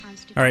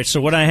All right,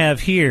 so what I have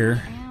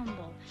here...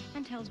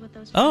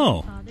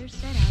 Oh.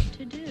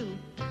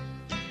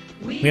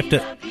 We have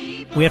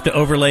to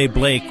overlay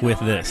Blake with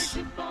this.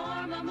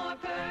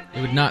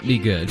 It would not be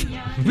good.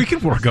 We can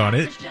work on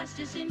it.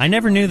 I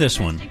never knew this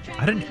one.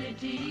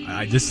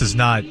 This does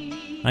not.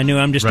 I knew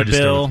I'm just a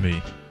Bill. With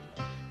me.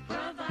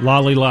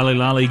 Lolly, lolly,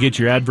 lolly. Get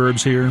your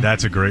adverbs here.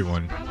 That's a great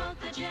one.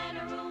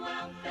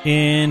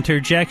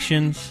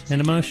 Interjections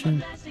and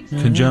emotion.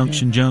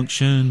 Conjunction,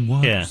 junction.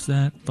 What's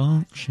that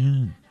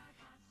function?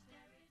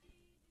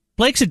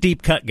 Blake's a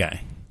deep cut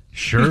guy.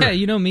 Sure. Yeah,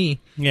 you know me.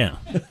 Yeah.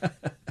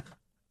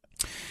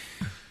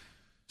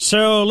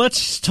 So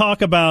let's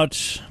talk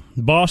about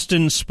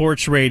Boston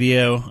Sports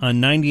Radio on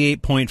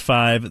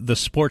 98.5, the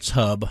Sports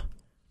Hub.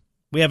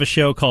 We have a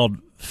show called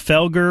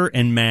Felger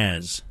and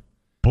Mazz.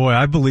 Boy,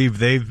 I believe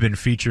they've been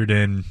featured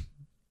in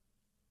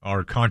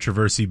our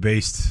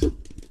controversy-based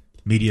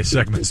media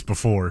segments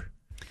before.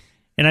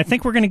 And I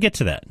think we're going to get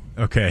to that.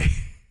 Okay.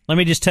 Let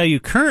me just tell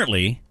you,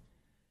 currently,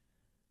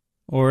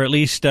 or at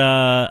least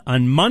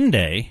on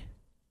Monday,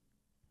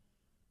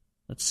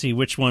 let's see,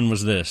 which one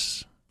was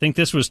this? I think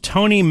this was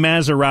Tony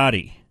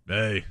Massarotti.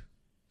 Hey.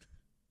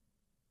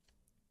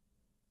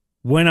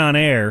 Went on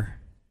air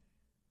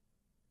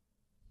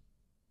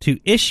to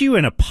issue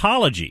an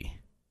apology.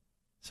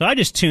 So I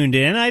just tuned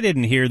in. I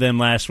didn't hear them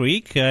last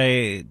week.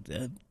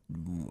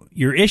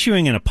 You're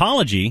issuing an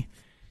apology.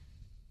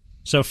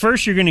 So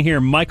first you're going to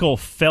hear Michael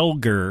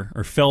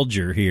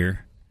Felger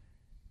here,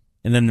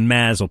 and then the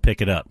Mazz will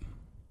pick it up.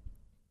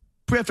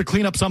 We have to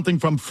clean up something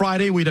from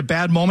Friday. We had a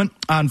bad moment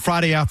on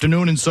Friday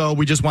afternoon, and so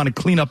we just want to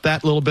clean up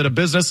that little bit of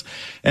business.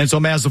 And so,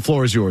 Mazz, the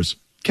floor is yours.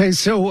 Okay,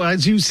 so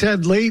as you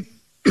said, late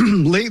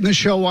in the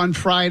show on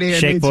Friday, I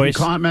made some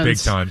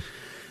comments big time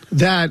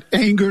that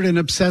angered and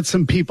upset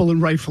some people,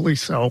 and rightfully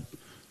so.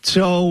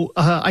 So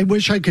I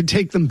wish I could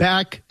take them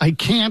back. I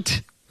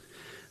can't.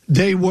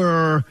 They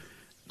were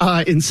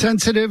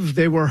insensitive,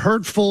 they were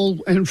hurtful,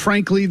 and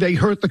frankly, they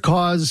hurt the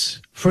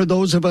cause for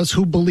those of us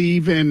who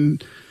believe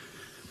in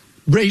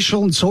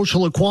racial and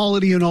social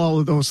equality and all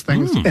of those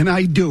things. And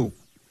I do.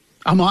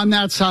 I'm on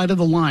that side of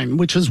the line,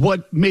 which is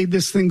what made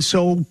this thing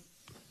so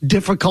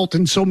difficult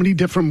in so many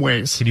different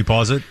ways. Can you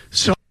pause it?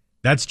 So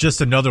that's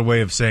just another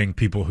way of saying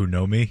people who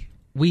know me.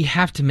 We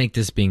have to make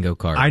this bingo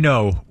card. I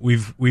know.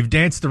 We've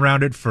danced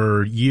around it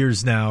for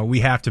years now. We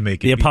have to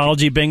make it. The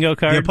apology bingo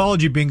card? The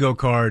apology bingo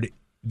card.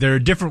 There are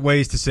different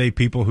ways to say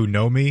people who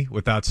know me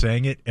without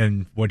saying it,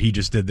 and what he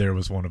just did there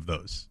was one of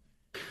those.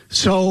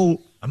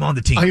 So I'm on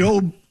the team. I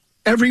owe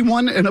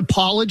everyone an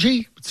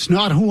apology. It's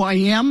not who I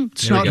am.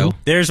 It's there not we go.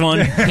 There's one.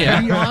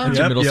 Yeah,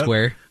 middle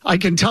square. I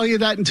can tell you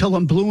that until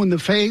I'm blue in the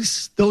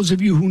face. Those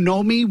of you who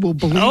know me will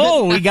believe it.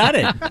 Oh, we got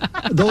it.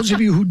 Those of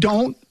you who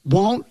don't,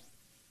 won't,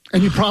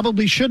 and you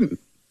probably shouldn't.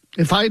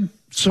 If I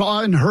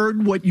saw and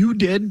heard what you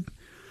did,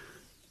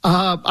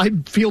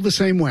 I'd feel the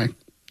same way.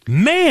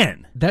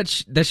 Man! That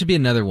should be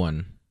another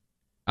one.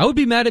 I would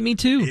be mad at me,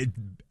 too.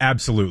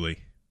 Absolutely.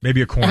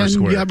 Maybe a corner and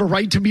square. You have a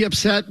right to be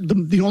upset.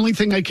 The only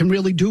thing I can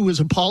really do is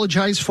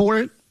apologize for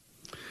it.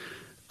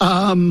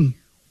 Again,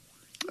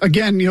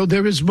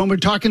 there is, when we're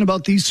talking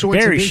about these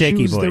sorts Very of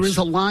shaky issues, voice. there is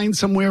a line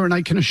somewhere, and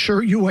I can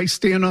assure you I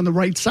stand on the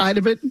right side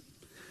of it.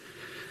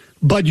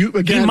 But you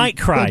might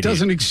cry, that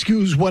doesn't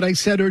excuse what I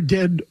said or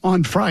did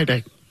on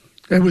Friday.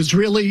 It was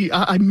really,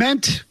 I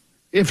meant,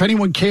 if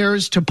anyone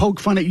cares, to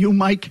poke fun at you,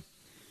 Mike.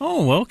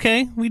 Oh,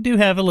 okay. We do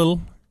have a little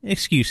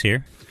excuse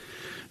here.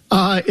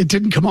 It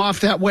didn't come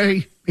off that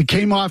way. It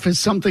came off as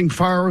something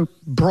far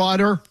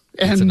broader.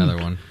 That's and another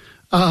one.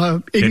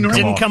 Ignorant.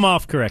 Didn't come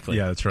off correctly.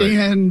 Yeah, that's right.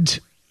 And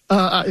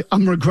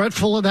I'm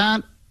regretful of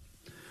that.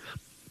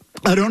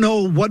 I don't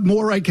know what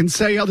more I can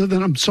say other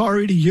than I'm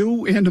sorry to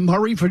you and to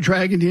Murray for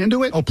dragging you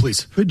into it. Oh,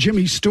 please. For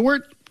Jimmy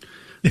Stewart.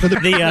 For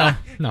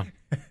No.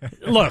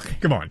 Look,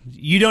 Come on.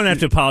 you don't have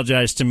to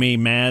apologize to me,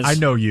 Mazz. I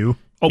know you.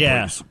 Oh,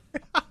 Yeah. please.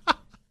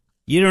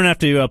 You don't have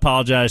to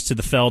apologize to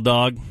the Fel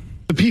Dog.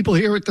 the people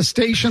here at the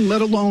station,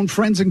 let alone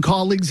friends and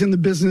colleagues in the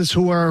business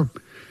who are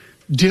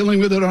dealing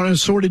with it on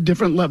assorted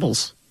different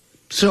levels.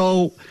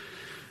 So,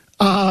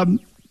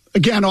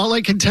 again, all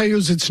I can tell you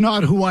is it's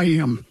not who I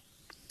am.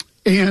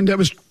 And I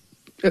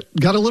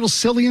got a little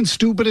silly and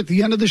stupid at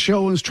the end of the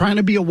show and was trying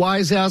to be a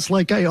wise ass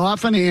like I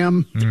often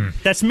am.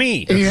 That's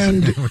me.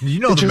 And You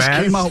know it just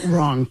Mazz. came out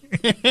wrong.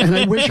 And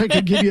I wish I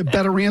could give you a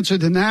better answer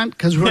than that,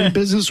 because we're in a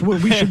business where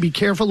we should be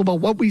careful about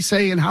what we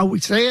say and how we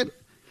say it.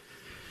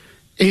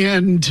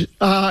 And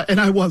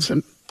I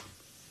wasn't.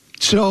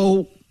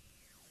 So.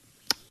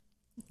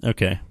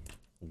 Okay.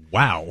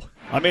 Wow.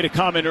 I made a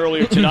comment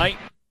earlier tonight.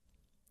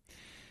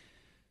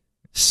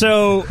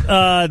 So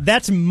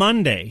that's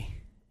Monday.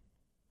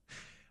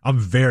 I'm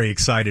very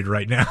excited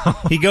right now.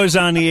 He goes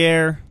on the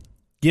air,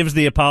 gives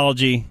the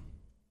apology.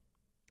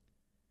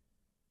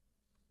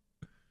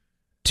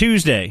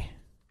 Tuesday,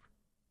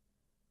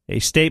 a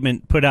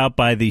statement put out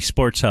by the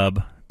Sports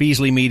Hub.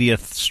 Beasley Media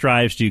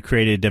strives to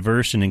create a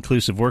diverse and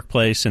inclusive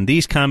workplace, and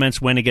these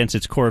comments went against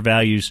its core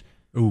values.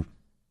 Ooh.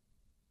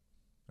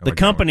 The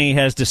company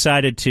has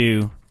decided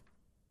to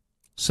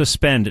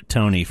suspend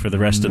Tony for the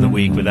rest of the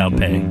week without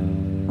pay.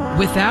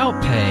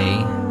 Without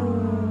pay?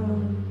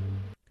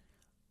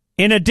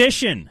 In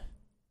addition.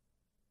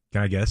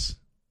 Can I guess?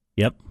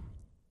 Yep.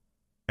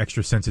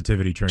 Extra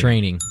sensitivity training.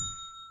 Training.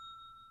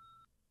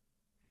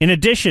 In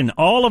addition,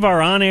 all of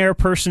our on-air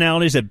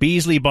personalities at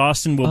Beasley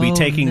Boston will be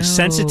taking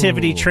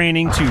sensitivity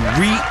training to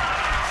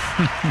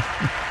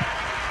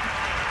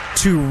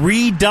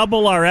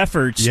redouble our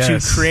efforts to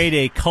create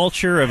a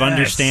culture of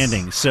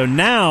understanding. So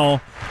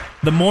now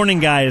the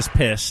morning guy is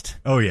pissed.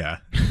 Oh, yeah.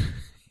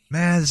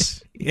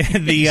 Mazz,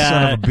 the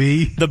son of a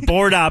bee. The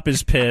board op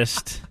is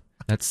pissed.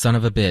 That son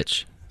of a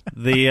bitch.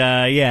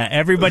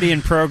 Everybody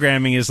in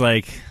programming is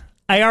like,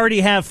 I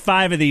already have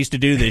 5 of these to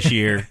do this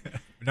year.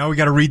 Now we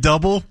got to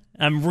redouble?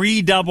 I'm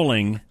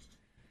redoubling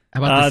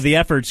How about the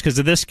efforts because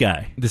of this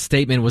guy. The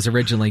statement was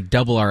originally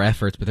double our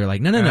efforts, but they're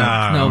like, no.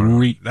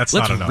 That's let's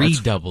not enough.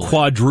 redouble.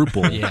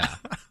 Quadruple. Yeah.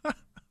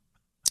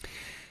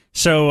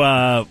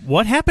 So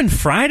what happened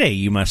Friday,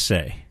 you must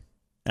say?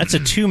 That's a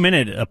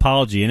 2-minute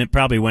apology, and it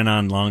probably went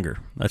on longer.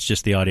 That's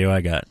just the audio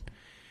I got.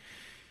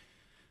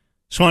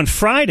 So on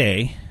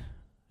Friday,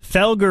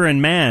 Felger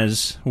and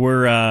Mazz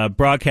were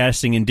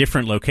broadcasting in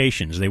different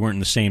locations. They weren't in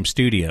the same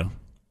studio.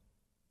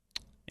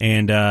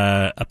 And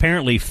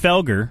apparently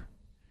Felger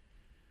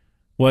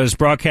was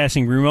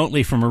broadcasting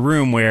remotely from a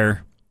room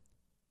where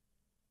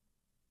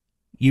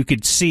they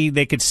could see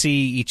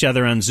each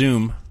other on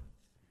Zoom.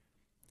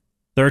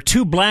 There are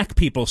 2 black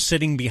people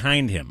sitting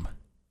behind him.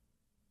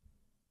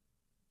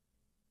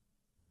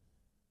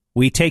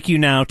 We take you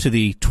now to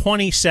the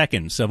 20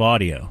 seconds of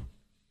audio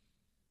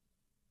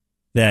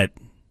that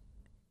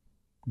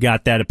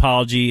got that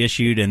apology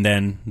issued and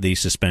then the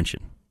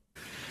suspension.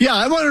 Yeah,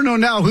 I want to know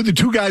now who the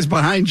 2 guys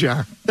behind you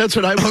are. That's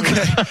what I want.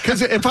 Okay.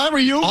 Because if I were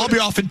you... I'll be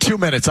off in 2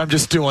 minutes. I'm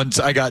just doing...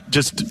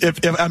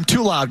 If I'm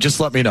too loud, just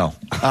let me know.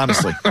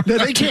 Honestly.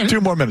 They can't... 2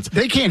 more minutes.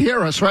 They can't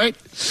hear us, right?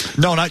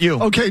 No, not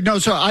you. Okay, no,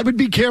 so I would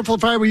be careful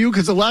if I were you,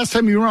 because the last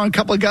time you were on a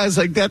couple of guys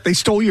like that, they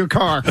stole your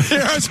car.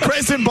 Here's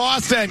Chris in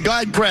Boston. Go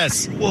ahead,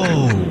 Chris.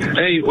 Whoa.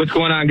 Hey, what's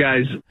going on,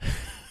 guys?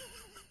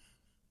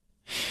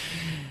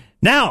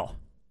 Now,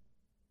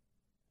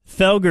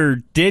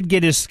 Felger did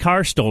get his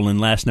car stolen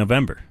last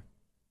November.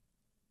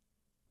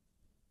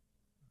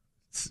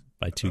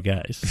 By 2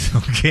 guys.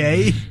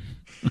 Okay.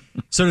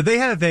 So do they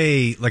have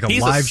He's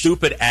a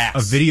stupid ass.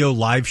 a video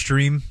live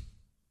stream?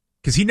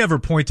 Because he never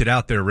pointed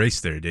out their race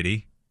there, did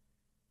he?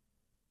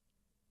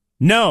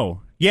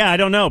 No. Yeah, I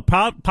don't know.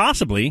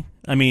 Possibly.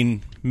 I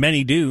mean,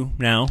 many do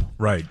now.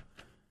 Right.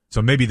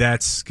 So maybe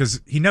that's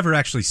because he never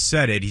actually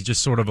said it. He's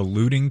just sort of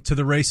alluding to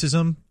the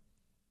racism.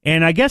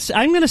 And I guess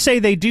I'm going to say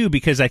they do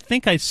because I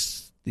think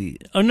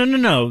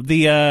no.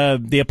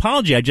 The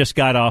apology I just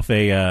got off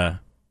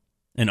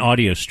an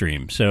audio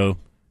stream. So,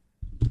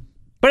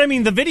 but I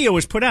mean, the video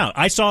was put out.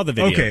 I saw the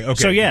video. Okay.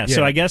 So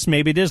so I guess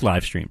maybe it is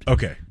live streamed.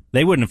 Okay.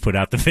 They wouldn't have put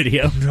out the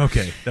video.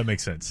 Okay, that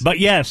makes sense. But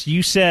yes,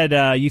 you said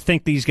you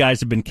think these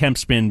guys have been Kemp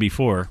spin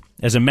before.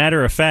 As a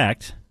matter of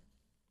fact,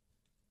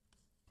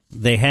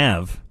 they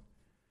have.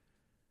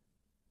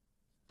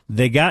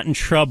 They got in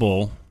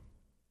trouble.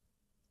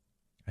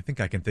 I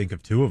think I can think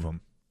of 2 of them.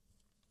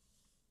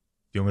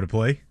 Do you want me to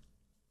play?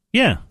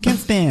 Yeah. Kemp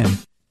spin.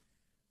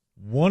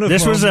 One of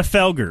this them, was a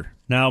Felger.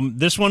 Now,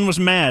 this one was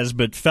Mazz,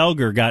 but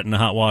Felger got in the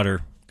hot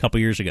water a couple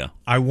years ago.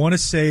 I want to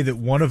say that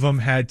one of them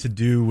had to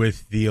do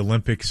with the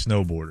Olympic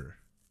snowboarder.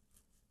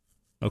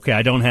 Okay,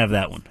 I don't have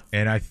that one.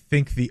 And I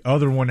think the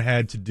other one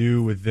had to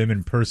do with them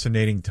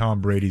impersonating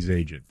Tom Brady's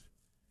agent.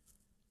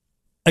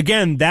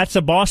 Again, that's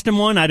a Boston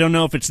one. I don't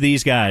know if it's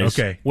these guys.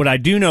 Okay. What I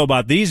do know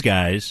about these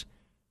guys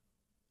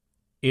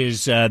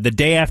is the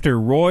day after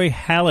Roy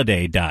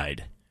Halladay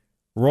died.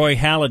 Roy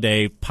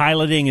Halladay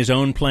piloting his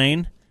own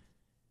plane.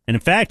 And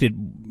in fact, it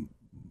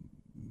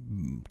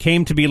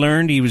came to be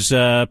learned he was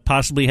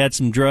possibly had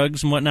some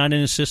drugs and whatnot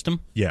in his system.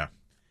 Yeah.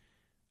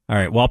 All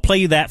right. Well, I'll play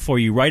you that for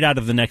you right out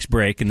of the next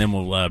break, and then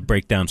we'll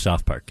break down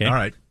South Park. Okay? All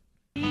right.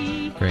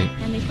 Great.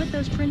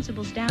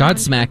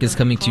 Godsmack is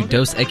coming to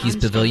Dos Equis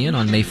Pavilion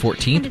on May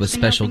 14th with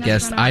special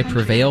guest I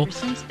Prevail,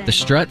 The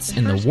Struts,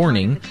 and The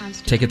Warning.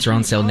 Tickets are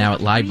on sale now at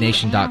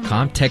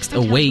LiveNation.com. Text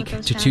AWAKE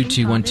to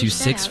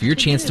 22126 for your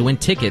chance to win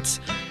tickets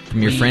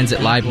from your friends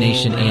at Live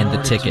Nation and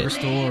The Ticket.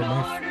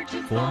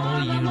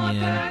 Formal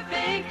union.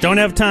 Don't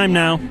have time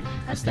now.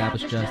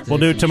 Establish justice. We'll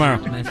do it tomorrow.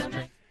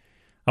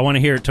 I want to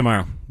hear it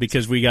tomorrow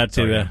because we got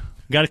a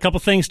couple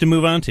things to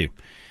move on to.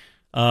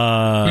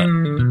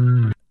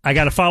 I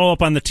got to follow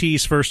up on the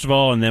tease first of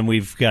all, and then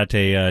we've got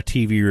a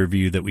TV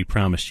review that we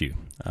promised you.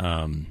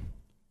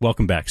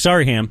 Welcome back.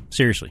 Sorry, Ham.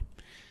 Seriously.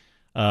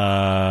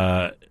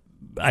 I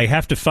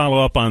have to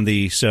follow up on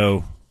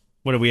so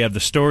what do we have?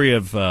 The story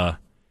of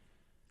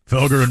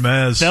Felger and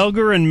Mazz.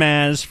 Felger and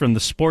Mazz from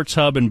the Sports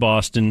Hub in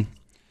Boston.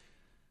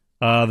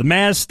 The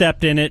Mazz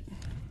stepped in it.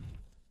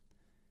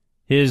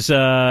 His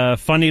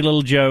funny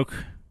little joke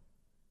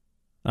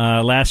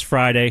last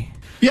Friday.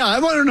 Yeah,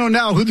 I want to know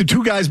now who the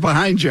two guys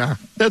behind you are.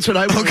 That's what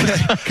I want.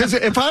 Because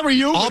if I were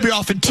you, I'll be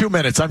off in 2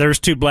 minutes. There's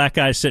two black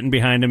guys sitting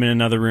behind him in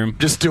another room.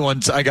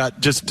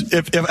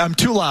 If I'm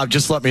too loud,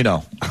 just let me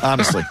know.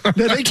 Honestly,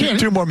 they can't.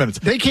 2 more minutes.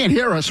 They can't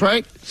hear us,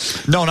 right?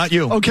 No, not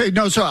you. Okay,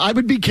 no. So I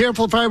would be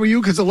careful if I were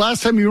you, because the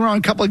last time you were on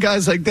a couple of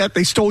guys like that,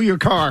 they stole your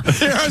car.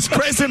 Here's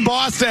Chris in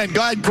Boston. Go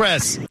ahead,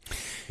 Chris.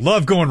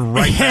 Love going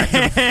right back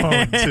to the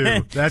phone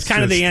too. That's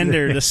kind of the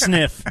ender, the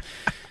sniff.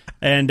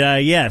 And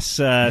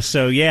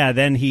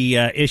then he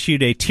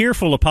issued a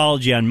tearful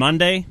apology on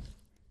Monday.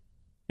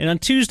 And on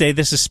Tuesday,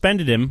 they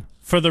suspended him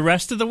for the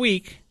rest of the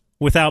week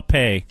without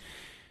pay,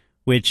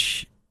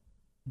 which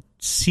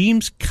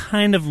seems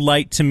kind of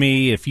light to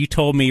me. If you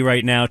told me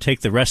right now,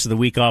 take the rest of the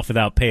week off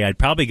without pay, I'd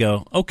probably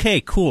go,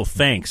 okay, cool,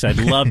 thanks. I'd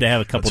love to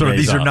have a couple days off. So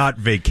these are not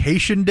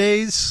vacation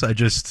days? I'm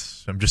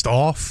just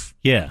off?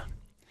 Yeah.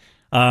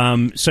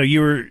 So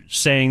you were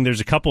saying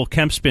there's a couple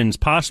Kemp spins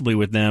possibly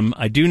with them.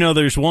 I do know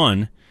there's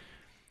one.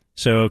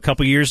 So a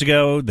couple years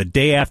ago, the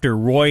day after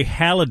Roy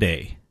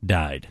Halladay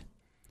died.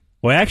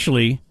 Well,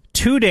 actually,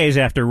 2 days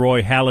after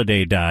Roy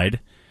Halladay died,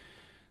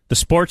 the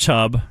Sports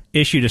Hub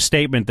issued a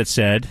statement that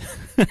said,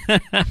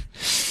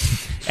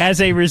 as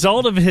a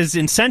result of his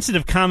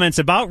insensitive comments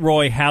about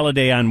Roy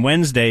Halladay on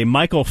Wednesday,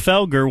 Michael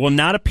Felger will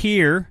not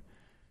appear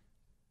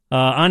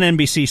on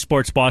NBC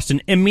Sports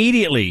Boston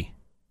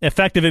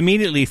effective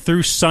immediately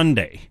through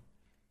Sunday.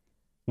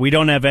 We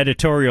don't have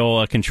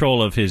editorial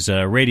control of his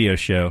radio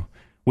show,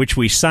 which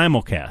we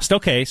simulcast.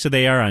 Okay, so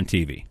they are on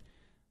TV.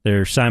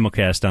 They're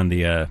simulcast on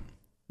the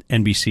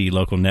NBC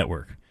local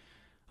network.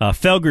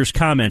 Felger's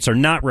comments are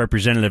not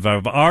representative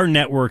of our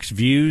network's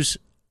views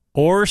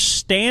or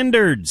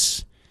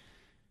standards.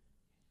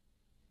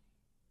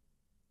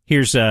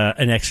 Here's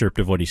an excerpt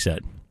of what he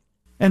said.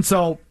 And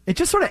so it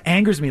just sort of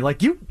angers me.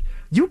 Like, you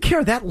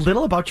care that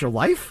little about your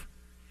life?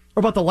 Or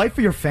about the life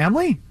of your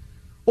family?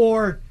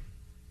 Or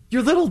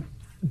your little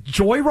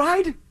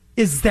joyride?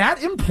 Is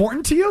that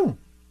important to you?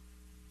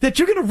 That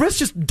you're going to risk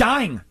just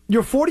dying?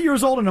 You're 40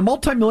 years old and a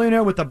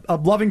multimillionaire with a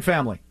loving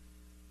family.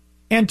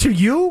 And to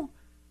you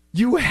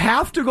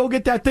have to go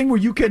get that thing where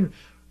you can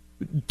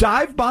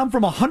dive bomb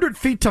from 100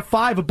 feet to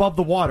 5 above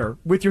the water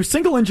with your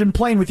single-engine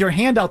plane with your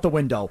hand out the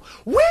window.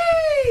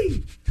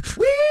 Whee!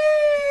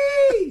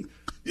 Whee!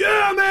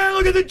 Yeah, man,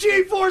 look at the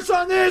G-force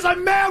on this.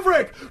 I'm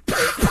Maverick.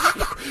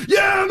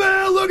 Yeah,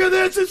 man, look at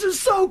this. This is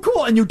so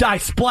cool. And you die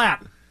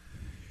splat.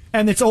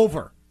 And it's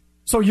over.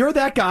 So you're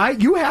that guy.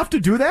 You have to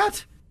do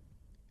that?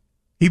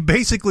 He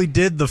basically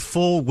did the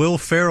full Will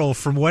Ferrell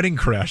from Wedding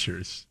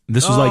Crashers.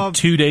 This was like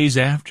 2 days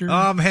after?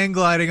 I'm hang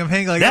gliding.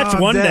 That's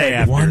one day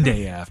after. 1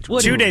 day after.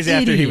 2 days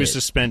after he was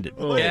suspended.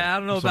 Oh, yeah, I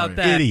don't know about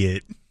that.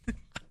 Idiot.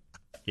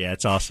 Yeah,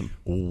 it's awesome.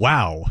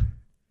 Wow.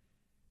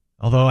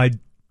 Although I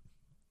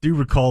do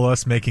recall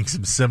us making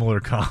some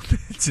similar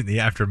comments in the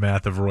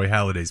aftermath of Roy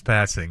Halladay's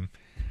passing.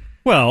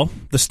 Well,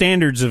 the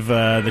standards of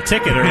the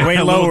ticket are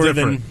way lower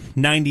than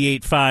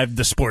 98.5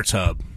 The Sports Hub.